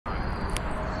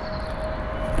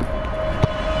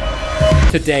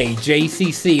Today,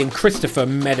 JCC and Christopher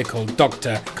Medical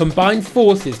Doctor combine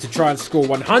forces to try and score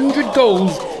 100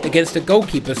 goals against a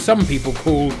goalkeeper some people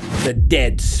call the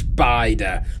Dead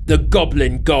Spider, the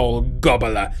Goblin Goal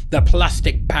Gobbler, the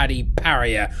Plastic Paddy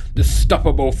Parrier, the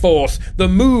Stoppable Force, the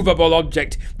Movable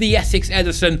Object, the Essex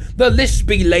Edison, the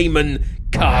Lispy Layman,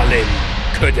 Carlin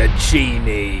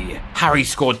Cudicini. Harry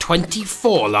scored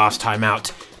 24 last time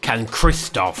out. Can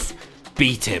Christoph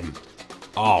beat him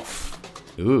off?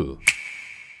 Ooh.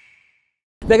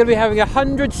 They're going to be having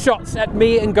 100 shots at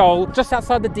me in goal, just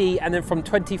outside the D, and then from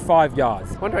 25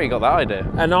 yards. I wonder how you got that idea.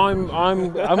 And I'm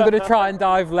going to try and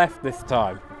dive left this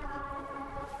time.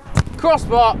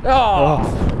 Crossbar!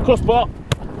 Oh. Crossbar!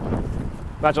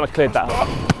 Imagine I cleared that.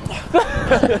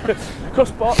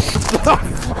 Crossbar!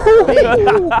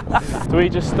 Do we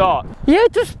just start? Yeah,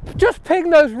 just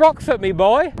ping those rocks at me,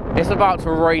 boy. It's about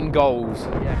to rain goals.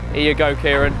 Yeah. Here you go,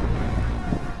 Ciarán.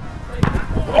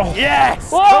 Oh. Yes!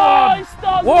 Oh, he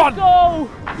starts one. The goal!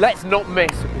 Let's not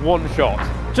miss one shot.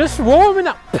 Just warming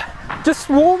up. Just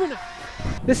warming up.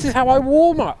 This is how I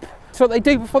warm up. It's what they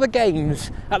do before the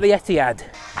games at the Etihad.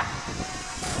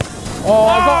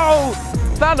 Oh,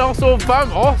 Thanos or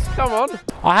Vamos, come on.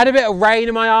 I had a bit of rain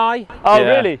in my eye. Oh,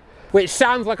 yeah. Really? Which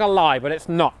sounds like a lie, but it's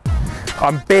not.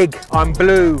 I'm big, I'm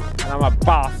blue, and I'm a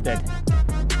bastard.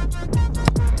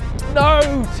 No,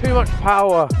 too much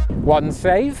power. One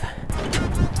save.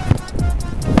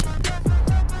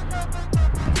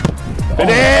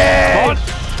 Finish!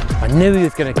 I knew he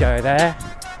was going to go there.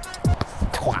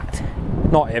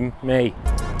 Twat. Not him, me.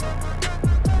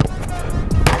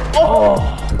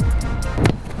 Oh!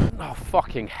 Oh,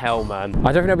 fucking hell, man.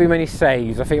 I don't think there'll be many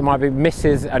saves. I think it might be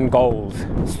misses and goals.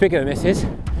 Speaking of misses,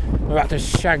 we're about to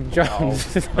shag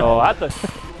John's. Oh, I had to.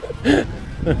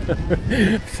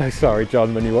 So sorry,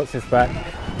 John, when you watch this back.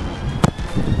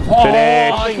 Finish.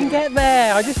 Oh, I can get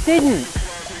there. I just didn't.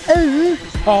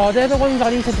 Oh, they're the ones I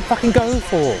need to fucking go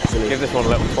for. Give this one a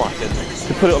little twat, didn't we?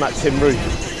 To put it on that tin roof.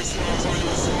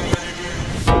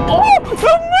 Oh, the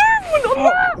movement on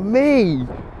that! Me!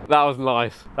 That was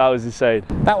nice. That was insane.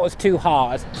 That was too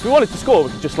hard. If we wanted to score,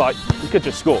 we could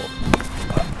just score.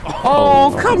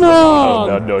 Oh, come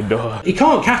on! No. He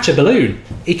can't catch a balloon.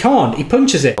 He can't. He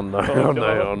punches it. Oh no, oh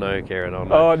no, Ciarán, oh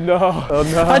no. Oh no, oh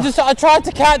no. I tried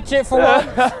to catch it for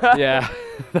once. Yeah.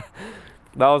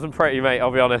 That wasn't pretty, mate, I'll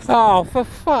be honest. Oh, for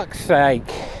fuck's sake.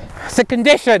 It's the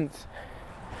conditions.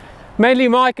 Mainly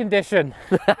my condition.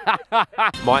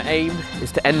 My aim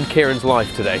is to end Ciarán's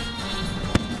life today.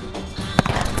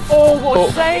 Oh, what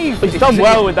a save! He's done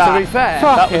well with that. To be fair.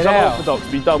 That was unorthodox,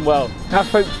 but he's done well. That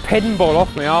took pinball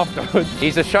off me afterwards.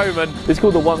 He's a showman. It's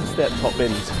called the one-step top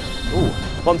bins. Ooh,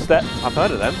 one step. I've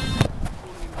heard of them.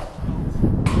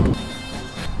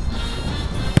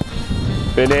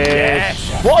 Finish!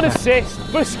 Yes. What an assist!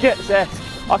 Busquets-esque.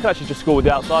 I can actually just score with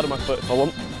the outside of my foot if I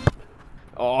want.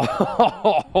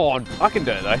 Oh, I can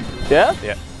do it though. Yeah?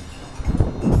 Yeah.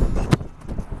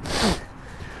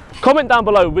 Comment down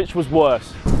below which was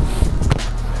worse.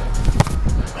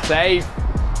 Save.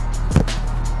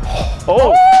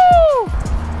 Oh!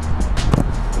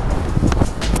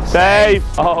 Save!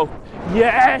 Oh,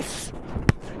 yes!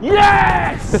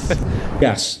 Yes!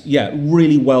 Yes, yeah,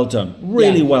 really well done.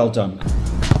 Really well done.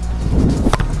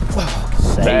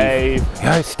 Save.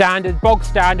 Yo, standard, bog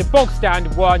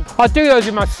standard one. I do those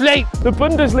in my sleep. The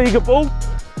Bundesliga ball.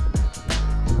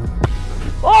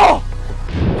 Oh!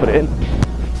 Put it in.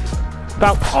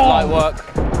 Bounce. Oh. Light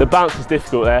work. The bounce is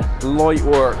difficult there. Light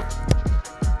work.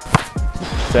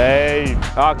 Save.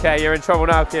 Okay, you're in trouble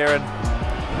now, Ciarán.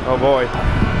 Oh boy.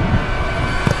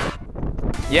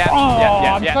 Yeah, Oh,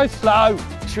 yeah. I'm so slow.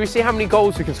 Should we see how many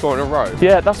goals we can score in a row?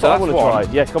 Yeah, that's what I that's want to one.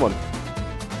 try. Yeah, come on.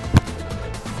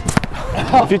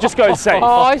 If you just go safe.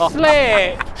 Oh, I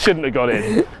slipped. Shouldn't have got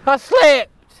in. I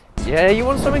slipped. Yeah, you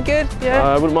want something good? Yeah.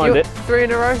 I wouldn't mind it. 3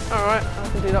 in a row. All right, I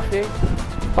can do that for you.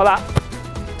 Like that.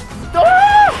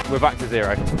 We're back to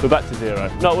 0. We're back to 0.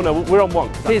 No, we're on 1.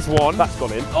 Here's 1. That's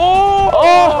gone in.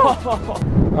 Oh!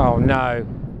 Oh no.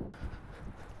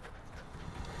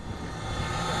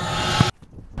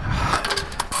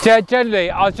 Generally,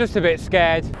 I was just a bit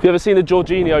scared. Have you ever seen a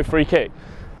Jorginho free kick?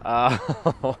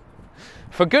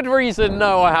 For good reason,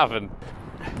 no, I haven't.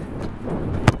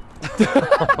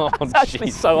 It's actually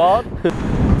so hard.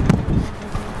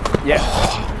 Yeah.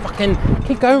 Fucking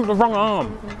keep going with the wrong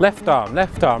arm. Left arm,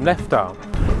 left arm, left arm.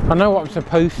 I know what I'm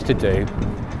supposed to do.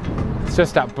 It's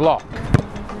just that block.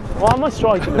 Why am I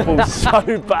striking the ball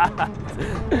so bad?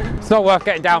 It's not worth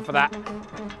getting down for that.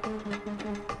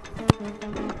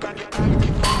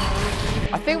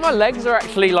 I think my legs are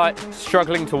actually like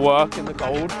struggling to work in the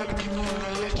cold.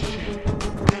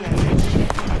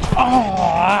 Oh!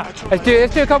 Let's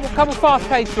do a couple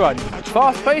fast-paced ones.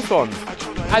 Fast-paced ones?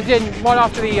 As in, one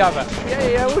after the other.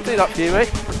 Yeah, we'll do that for you,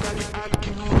 mate.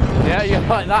 Yeah, you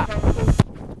like that?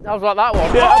 That was like that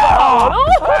one.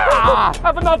 Yeah,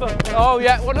 have another. Oh,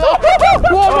 yeah. One of those.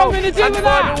 What am I going to do with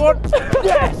that?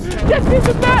 Yes, it's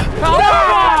a bet.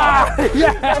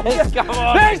 Yes, come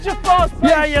on. There's your fast.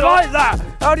 Yeah, you like that?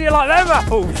 How do you like them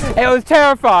apples? It was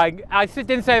terrifying. I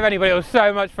didn't save anybody. It was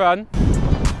so much fun.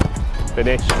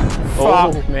 Finish.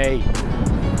 Fuck me.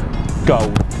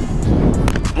 Goal.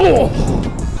 Oh.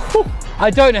 I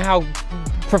don't know how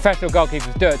professional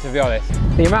goalkeepers do it, to be honest.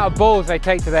 The amount of balls they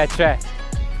take to their chest.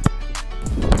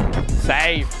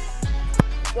 Save.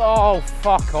 Oh,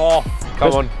 fuck off.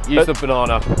 Come on, use the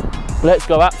banana. Let's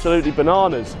go absolutely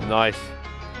bananas. Nice.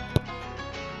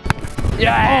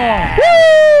 Yeah!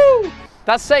 Woo!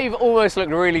 That save almost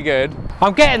looked really good.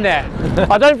 I'm getting there.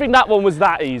 I don't think that one was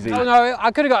that easy. Oh no,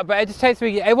 I could have got it, but it just takes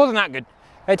me, it wasn't that good.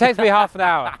 It takes me half an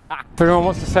hour. If anyone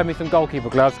wants to send me some goalkeeper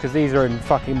gloves, because these are in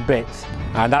fucking bits.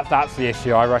 And that's the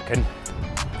issue, I reckon.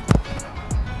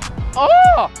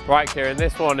 Oh! Right, Ciarán,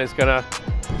 this one is gonna,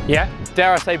 Yeah?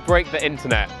 dare I say, break the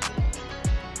internet.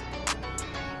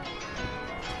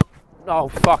 Oh,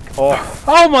 fuck off.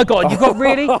 Oh my God, you got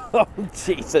really? Oh,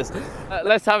 Jesus.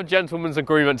 Let's have a gentleman's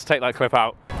agreement to take that clip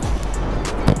out.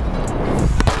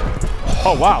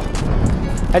 Oh, wow.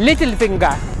 A little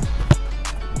finger.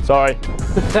 Sorry.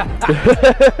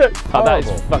 Oh, that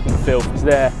is fucking filth. It's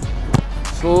there.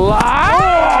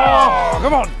 Slide! Oh,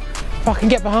 come on. Fucking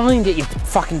get behind it, you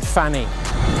fucking fanny.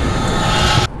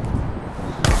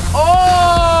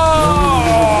 Oh!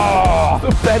 The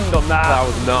bend on that. That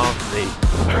was nasty.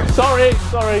 Sorry.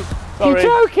 You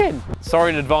joking? Sorry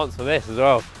in advance for this as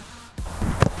well.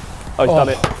 Oh, he's done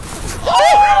it.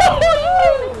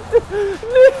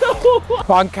 No.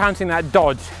 But I'm counting that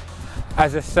dodge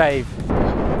as a save.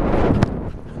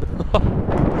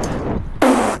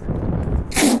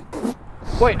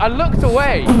 Wait, I looked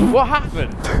away. What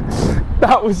happened?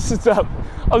 That was just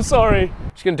I'm sorry.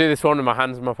 Just gonna do this one with my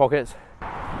hands in my pockets.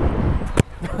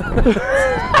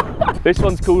 This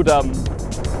one's called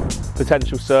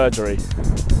potential surgery.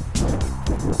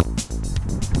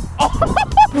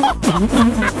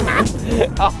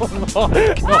 Oh my God.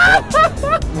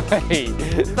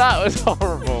 Mate, that was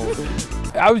horrible.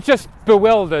 I was just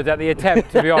bewildered at the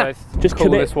attempt, to be honest. Just Call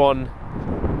commit. this one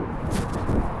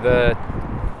the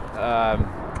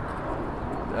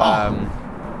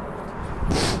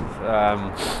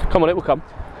Come on, it will come.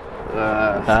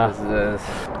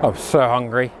 I'm so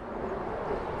hungry,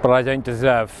 but I don't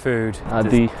deserve food.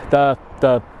 Does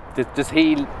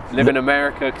he live in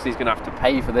America because he's gonna have to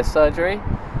pay for this surgery?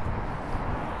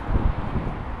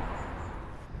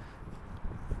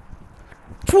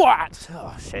 Twat!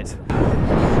 Oh shit.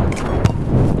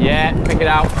 Yeah, pick it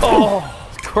out. Oh,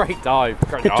 it's a great dive.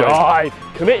 Great Dive.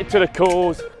 Committed to the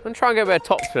cause. I'm gonna try and get a bit of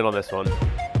topspin on this one.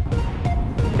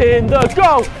 In the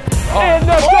goal! In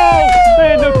the goal!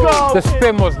 In the goal! The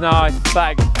spin was nice.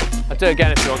 Thanks. I'll do it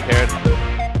again if you want, Ciarán.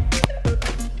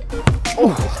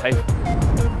 Oh, safe.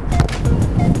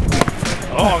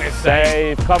 Oh, it's safe.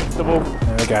 Save, comfortable.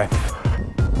 There we go.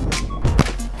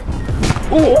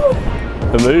 Oh!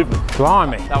 The move.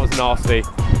 Blimey. That was nasty.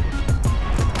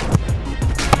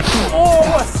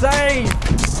 Oh, a save!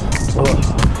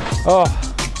 Oh,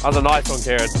 That was a nice one,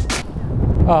 Ciarán.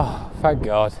 oh, thank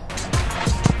God.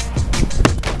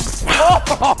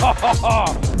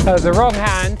 That was the wrong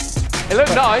hand. It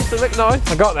looked nice, it looked nice.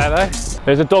 I got there though.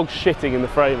 There's a dog shitting in the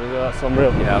frame as well. That's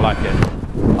unreal. Yeah, I like it.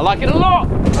 I like it a lot!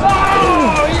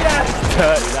 Oh, yes!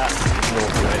 Dirty, that.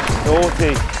 Naughty, mate.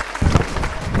 Naughty.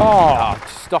 Oh,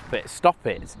 stop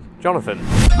it. Jonathan.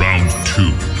 Round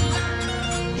 2.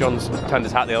 John's turned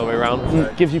his hat the other way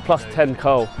around. Gives you plus 10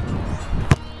 coal.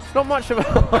 It's not much of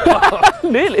a...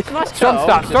 Nearly. It's a nice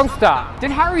Strong start.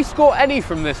 Did Harry score any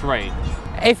from this range?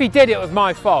 If he did, it was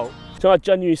my fault. So I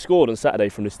genuinely scored on Saturday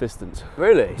from this distance.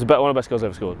 Really? It's one of the best goals I've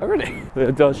ever scored. Oh, really?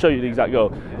 I'll show you the exact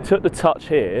goal. Took the touch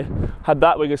here, had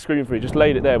that winger screaming for you, just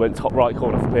laid it there, went top right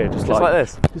corner from here, just like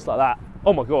this? Just like that.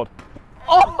 Oh my God.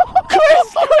 Oh,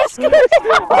 Chris!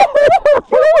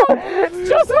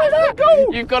 Just like that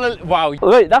goal! You've got a... Wow.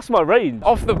 Wait, that's my range.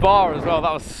 Off the bar as well,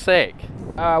 that was sick.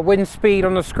 Wind speed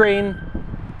on the screen.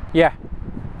 Yeah,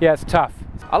 it's tough.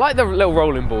 I like the little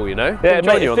rolling ball, you know? Yeah, Good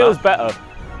mate, job it on feels that. better.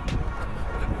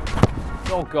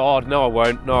 Oh God, no I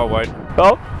won't, no I won't.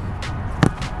 Oh.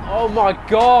 Oh my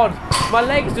God, my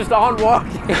legs just aren't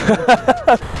working.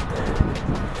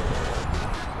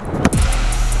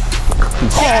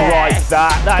 Strike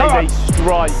that. That is a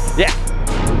strike. Yeah.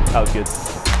 That was good.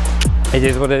 It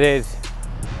is what it is.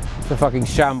 It's a fucking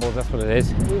shambles, that's what it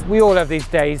is. We all have these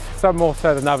days, some more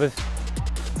so than others.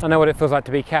 I know what it feels like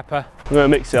to be Kappa. I'm gonna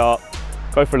mix it up,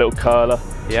 go for a little curler.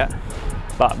 Yeah.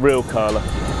 That real curler.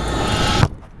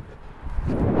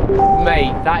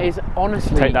 Mate, that is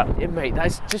honestly... Take that. Mate,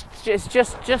 that's just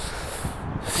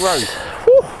gross.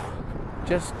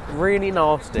 Just really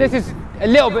nasty. This is a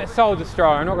little bit shoulder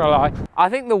strong, I'm not gonna lie. I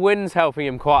think the wind's helping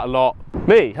him quite a lot.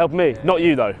 Me? Help me. Not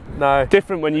you though. No.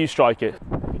 Different when you strike it.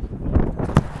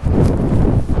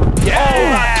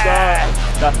 Yeah!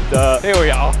 Oh, that's dirt. Here we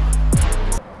are.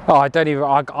 Oh,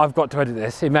 I've got to edit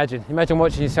this. Imagine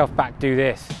watching yourself back do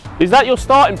this. Is that your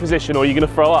starting position or are you going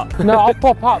to throw up? No, I'll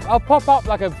pop up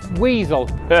like a weasel.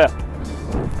 Yeah.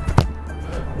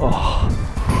 Oh.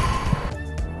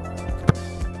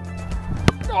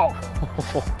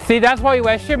 See, that's why you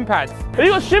wear shin pads. Have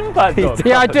you got shin pads on?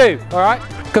 Yeah, I do, all right?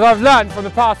 Because I've learned from the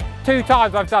past 2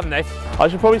 times I've done this. I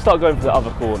should probably start going for the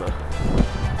other corner.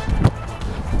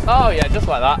 Oh yeah, just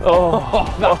like that. Oh,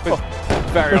 that was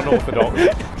very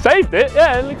unorthodox. Saved it,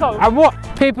 yeah, look up. And what?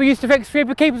 People used to think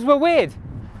sweeper keepers were weird.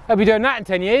 They'll be doing that in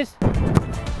 10 years.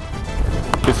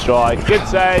 Good strike, good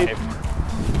save.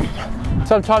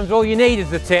 Sometimes all you need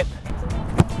is the tip.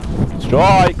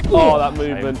 Strike. Oh, that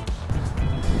movement.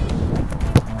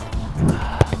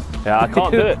 Yeah, I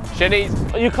can't do it.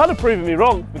 Shinnies. You're kind of proving me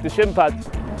wrong with the shin pads.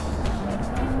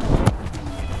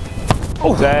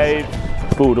 Oh. Save.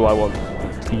 Who do I want?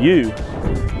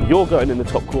 You're going in the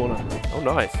top corner. Oh,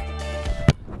 nice.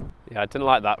 Yeah, I didn't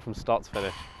like that from start to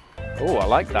finish. Oh, I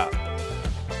like that.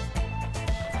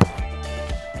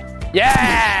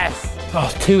 Yes! Oh,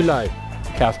 it's too low.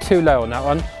 Okay, I was too low on that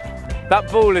one.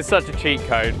 That ball is such a cheat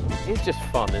code. It's just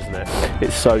fun, isn't it?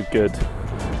 It's so good.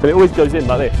 And it always goes in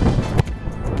like this.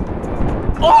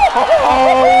 Oh,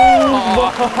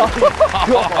 my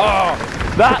God!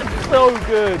 That's so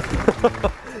good.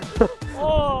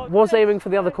 Was aiming for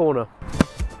the other corner.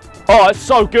 Oh, it's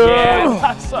so good. Yeah.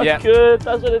 That's so good.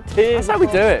 That's what it is. That's how we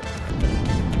do it.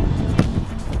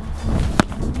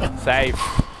 Save.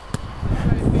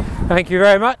 Thank you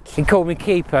very much. He called me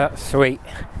keeper, sweet.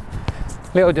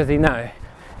 Little does he know,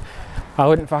 I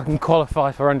wouldn't fucking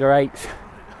qualify for under 8.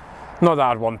 Not that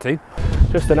I'd want to.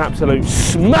 Just an absolute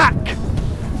smack.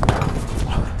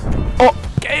 Oh,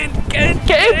 get in, get in,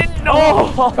 get in.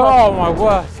 Oh, oh my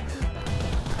word.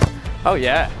 Oh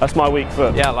yeah. That's my weak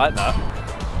foot. Yeah, I like that.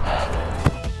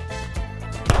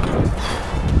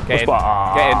 Get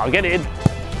in. Get in.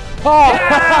 Oh!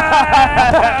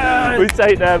 Yeah! We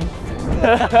take them.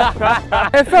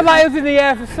 It felt like it was in the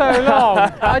air for so long.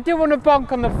 I didn't want to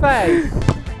bonk on the face.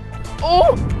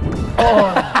 Oh!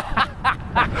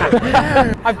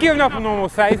 I've given up on normal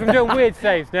saves, I'm doing weird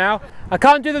saves now. I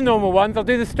can't do the normal ones, I'll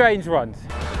do the strange ones.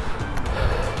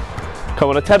 Come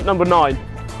on, attempt number 9.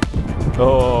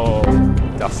 Oh,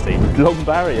 Dusty. long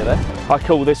barrier there. I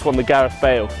call this one the Gareth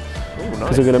Bale.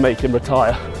 Because I'm going to make him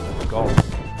retire. God.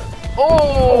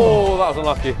 Oh, that was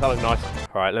unlucky. That looked nice.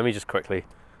 All right, let me just quickly.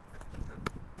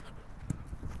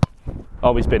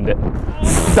 Oh, we spinned it.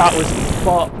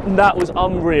 That was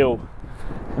unreal.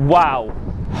 Wow.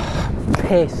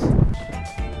 Piss.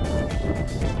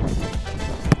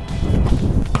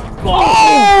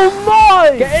 Oh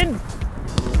my! Get in!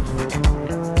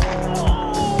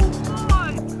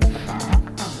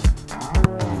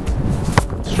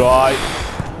 Strike.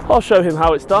 I'll show him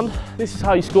how it's done. This is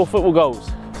how you score football goals.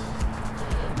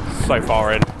 So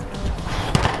far in.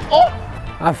 Oh!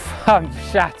 I'm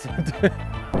shattered.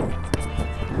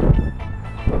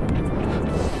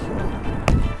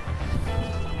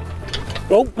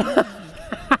 Oh!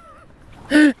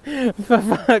 For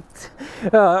fucked.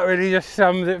 Oh, that really just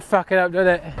sums it fucking up,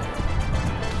 doesn't it?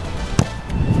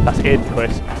 That's in,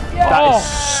 Chris. Yeah. That is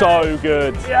so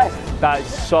good. Yes. That is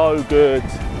so good.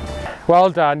 Well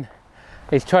done.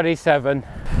 He's 27.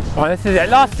 Right, this is it.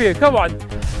 Last few. Come on.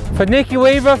 For Nicky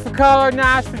Weaver, for Carlin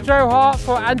Nash, for Joe Hart,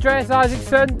 for Andreas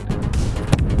Isaacson.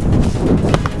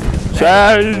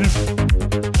 Save.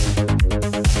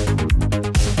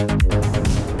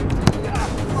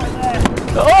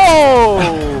 Oh!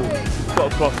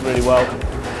 Got across really well.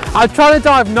 I'm trying to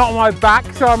dive not on my back,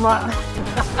 so I'm like...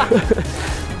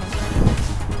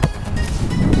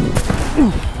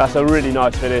 That's a really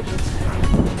nice finish.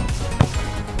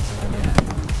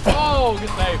 Oh, good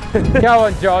save. Go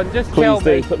on, John, just kill Please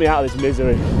do, me. put me out of this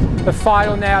misery. The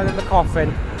final nail in the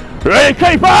coffin. Ready,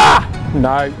 keeper!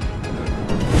 No.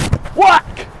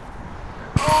 Whack!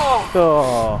 Oh.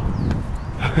 Oh.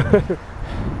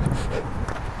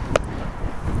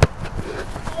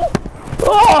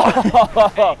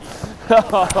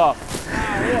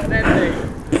 What an ending.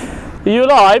 Are you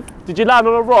alive? Did you land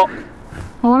on a rock?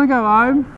 I want to go home.